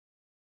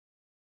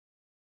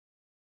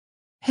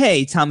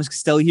Hey, Thomas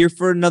Costello here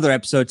for another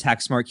episode of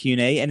Tax Smart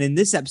Q&A. And in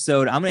this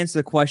episode, I'm going to answer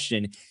the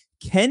question,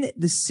 can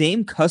the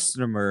same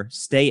customer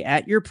stay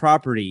at your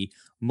property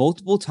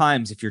multiple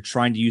times if you're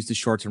trying to use the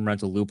short-term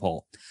rental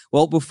loophole?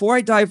 Well, before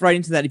I dive right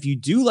into that, if you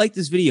do like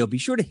this video, be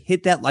sure to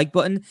hit that like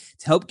button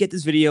to help get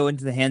this video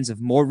into the hands of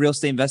more real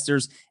estate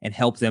investors and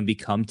help them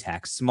become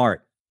tax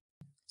smart.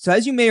 So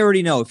as you may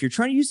already know, if you're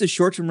trying to use the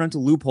short-term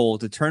rental loophole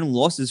to turn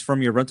losses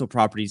from your rental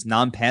properties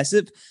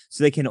non-passive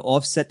so they can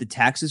offset the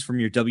taxes from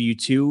your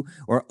W-2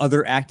 or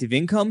other active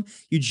income,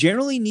 you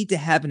generally need to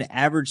have an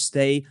average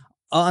stay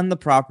on the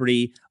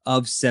property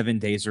of 7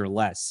 days or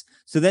less.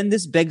 So then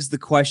this begs the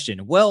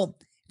question, well,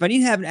 if I need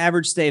to have an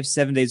average stay of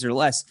 7 days or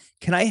less,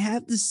 can I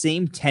have the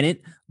same tenant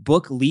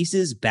book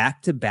leases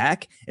back to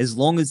back as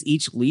long as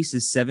each lease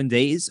is 7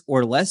 days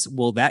or less?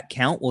 Will that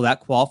count? Will that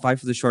qualify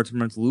for the short-term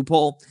rental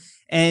loophole?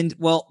 And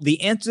well, the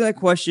answer to that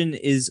question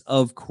is,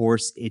 of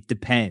course, it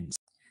depends.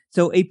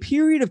 So a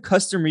period of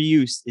customer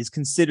use is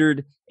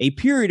considered a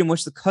period in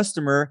which the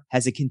customer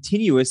has a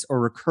continuous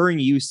or recurring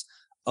use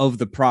of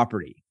the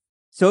property.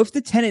 So if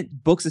the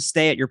tenant books a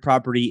stay at your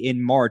property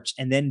in March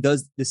and then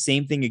does the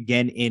same thing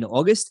again in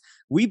August,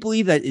 we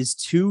believe that is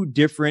two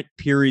different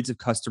periods of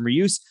customer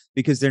use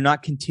because they're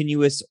not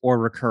continuous or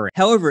recurring.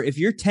 However, if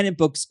your tenant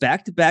books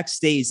back-to-back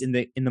stays in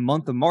the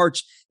month of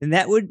March, then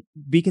that would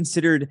be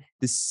considered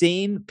the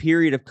same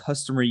period of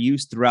customer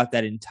use throughout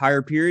that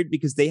entire period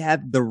because they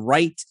have the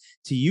right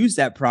to use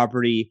that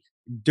property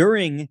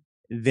during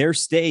their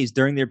stays,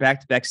 during their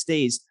back-to-back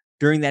stays,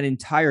 during that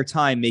entire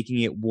time,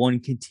 making it one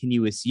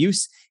continuous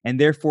use,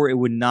 and therefore it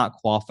would not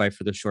qualify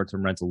for the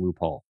short-term rental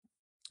loophole.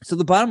 So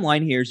the bottom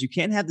line here is you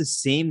can't have the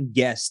same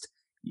guest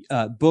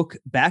book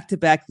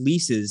back-to-back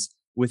leases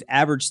with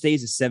average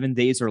stays of 7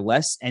 days or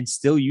less and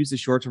still use the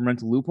short-term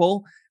rental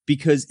loophole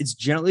because it's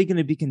generally going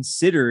to be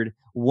considered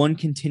one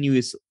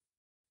continuous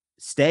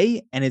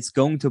stay and it's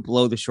going to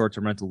blow the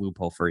short-term rental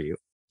loophole for you.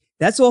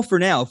 That's all for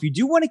now. If you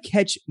do want to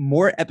catch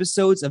more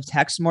episodes of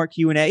Tax Smart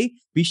Q&A,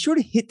 be sure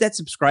to hit that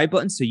subscribe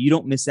button so you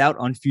don't miss out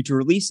on future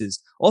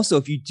releases. Also,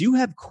 if you do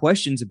have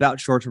questions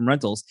about short-term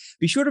rentals,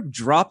 be sure to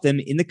drop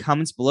them in the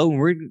comments below and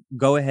we're going to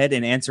go ahead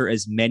and answer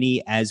as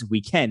many as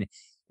we can.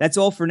 That's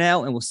all for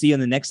now, and we'll see you on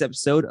the next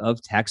episode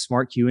of Tax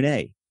Smart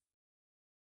Q&A.